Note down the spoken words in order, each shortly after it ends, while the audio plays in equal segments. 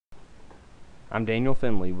I'm Daniel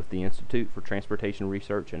Findley with the Institute for Transportation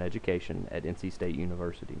Research and Education at NC State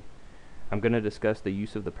University. I'm going to discuss the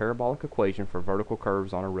use of the parabolic equation for vertical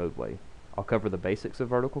curves on a roadway. I'll cover the basics of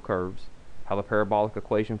vertical curves, how the parabolic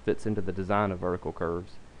equation fits into the design of vertical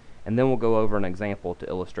curves, and then we'll go over an example to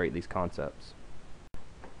illustrate these concepts.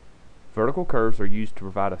 Vertical curves are used to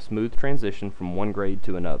provide a smooth transition from one grade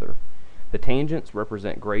to another. The tangents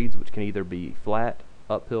represent grades which can either be flat,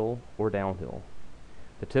 uphill, or downhill.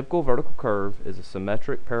 The typical vertical curve is a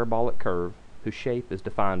symmetric parabolic curve whose shape is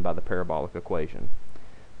defined by the parabolic equation.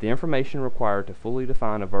 The information required to fully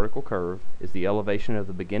define a vertical curve is the elevation of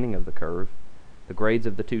the beginning of the curve, the grades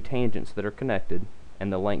of the two tangents that are connected,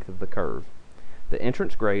 and the length of the curve. The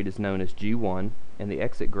entrance grade is known as G1 and the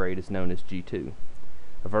exit grade is known as G2.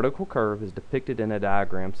 A vertical curve is depicted in a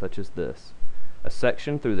diagram such as this, a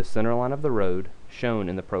section through the center line of the road shown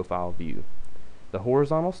in the profile view. The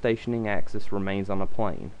horizontal stationing axis remains on a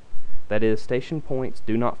plane. That is, station points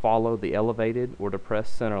do not follow the elevated or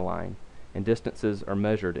depressed center line, and distances are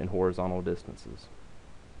measured in horizontal distances.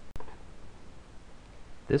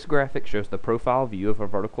 This graphic shows the profile view of a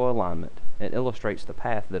vertical alignment and illustrates the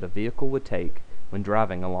path that a vehicle would take when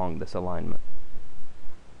driving along this alignment.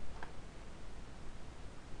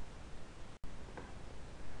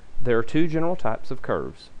 There are two general types of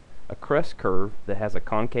curves, a crest curve that has a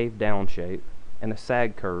concave down shape and a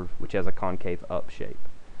sag curve which has a concave up shape.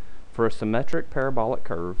 For a symmetric parabolic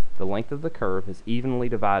curve, the length of the curve is evenly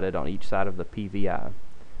divided on each side of the PVI.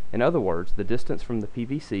 In other words, the distance from the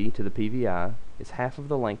PVC to the PVI is half of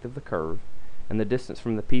the length of the curve, and the distance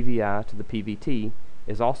from the PVI to the PVT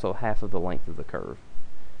is also half of the length of the curve.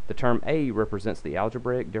 The term A represents the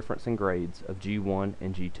algebraic difference in grades of G1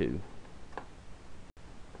 and G2.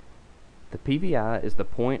 The PVI is the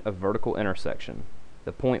point of vertical intersection,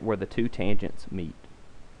 the point where the two tangents meet.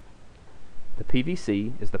 The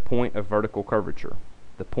PVC is the point of vertical curvature,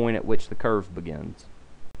 the point at which the curve begins.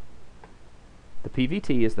 The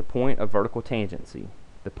PVT is the point of vertical tangency,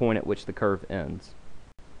 the point at which the curve ends.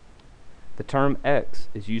 The term x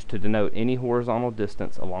is used to denote any horizontal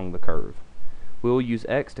distance along the curve. We will use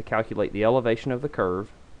x to calculate the elevation of the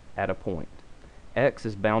curve at a point. X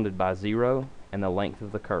is bounded by 0 and the length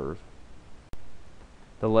of the curve.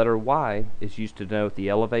 The letter y is used to denote the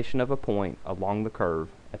elevation of a point along the curve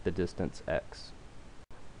at the distance x.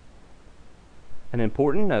 An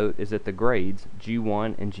important note is that the grades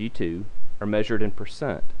G1 and G2 are measured in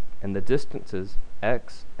percent, and the distances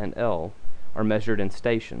x and L are measured in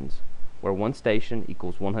stations, where one station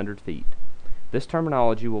equals 100 feet. This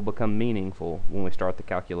terminology will become meaningful when we start the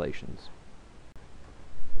calculations.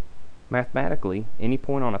 Mathematically, any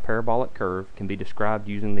point on a parabolic curve can be described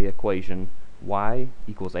using the equation y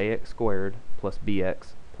equals ax squared plus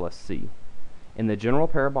bx plus c. In the general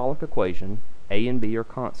parabolic equation, a and b are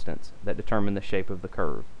constants that determine the shape of the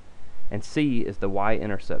curve, and c is the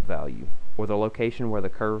y-intercept value, or the location where the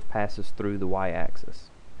curve passes through the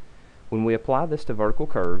y-axis. When we apply this to vertical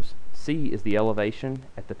curves, c is the elevation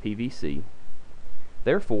at the PVC.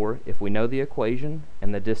 Therefore, if we know the equation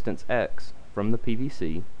and the distance x from the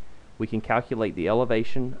PVC, we can calculate the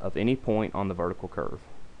elevation of any point on the vertical curve.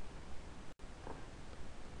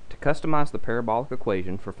 To customize the parabolic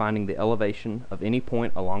equation for finding the elevation of any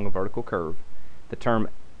point along a vertical curve, the term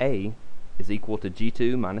a is equal to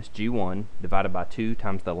G2 minus G1 divided by 2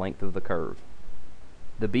 times the length of the curve.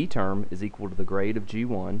 The b term is equal to the grade of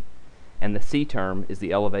G1, and the c term is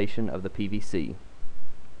the elevation of the PVC.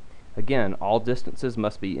 Again, all distances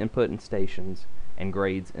must be input in stations and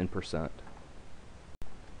grades in percent.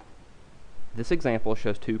 This example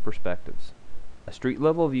shows two perspectives, a street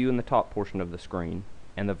level view in the top portion of the screen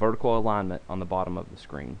and the vertical alignment on the bottom of the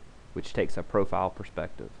screen, which takes a profile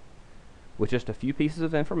perspective. With just a few pieces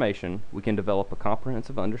of information, we can develop a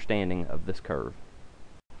comprehensive understanding of this curve.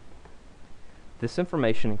 This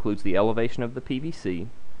information includes the elevation of the PVC,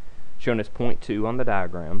 shown as 0.2 on the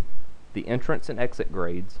diagram, the entrance and exit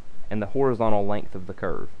grades, and the horizontal length of the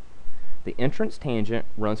curve. The entrance tangent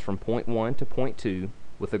runs from 0.1 to 0.2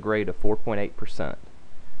 with a grade of 4.8%,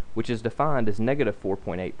 which is defined as negative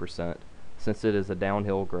 4.8% since it is a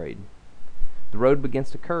downhill grade. The road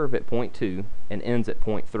begins to curve at 0.2 and ends at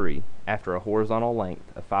 0.3 after a horizontal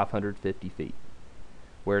length of 550 feet,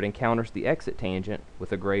 where it encounters the exit tangent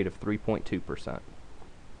with a grade of 3.2%.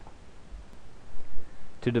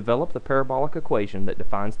 To develop the parabolic equation that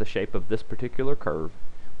defines the shape of this particular curve,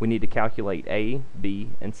 we need to calculate a, b,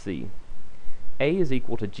 and c. A is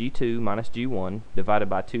equal to G2 minus G1 divided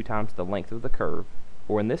by 2 times the length of the curve,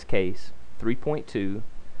 or in this case, 3.2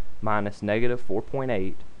 minus negative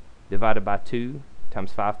 4.8 divided by 2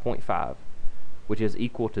 times 5.5, which is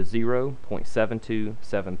equal to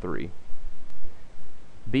 0.7273.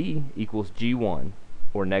 B equals G1,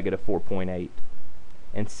 or negative 4.8,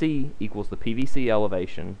 and C equals the PVC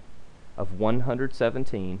elevation of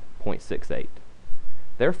 117.68.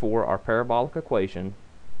 Therefore, our parabolic equation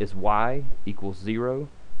is y equals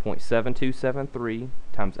 0.7273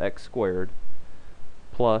 times x squared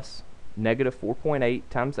plus negative 4.8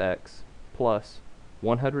 times x plus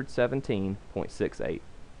 117.68.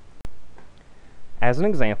 As an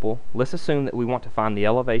example, let's assume that we want to find the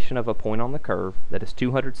elevation of a point on the curve that is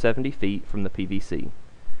 270 feet from the PVC.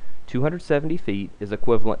 270 feet is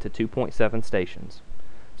equivalent to 2.7 stations,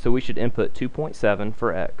 so we should input 2.7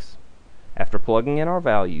 for x. After plugging in our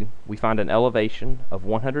value, we find an elevation of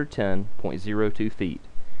 110.02 feet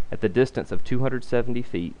at the distance of 270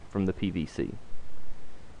 feet from the PVC.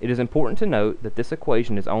 It is important to note that this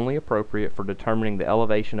equation is only appropriate for determining the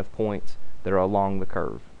elevation of points that are along the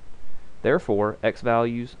curve. Therefore, x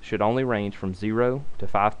values should only range from 0 to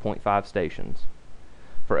 5.5 stations.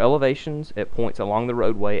 For elevations at points along the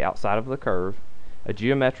roadway outside of the curve, a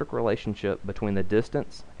geometric relationship between the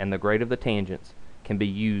distance and the grade of the tangents can be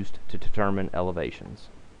used to determine elevations.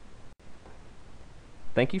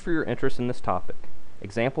 Thank you for your interest in this topic.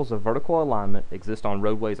 Examples of vertical alignment exist on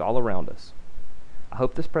roadways all around us. I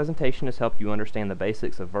hope this presentation has helped you understand the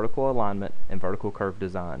basics of vertical alignment and vertical curve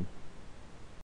design.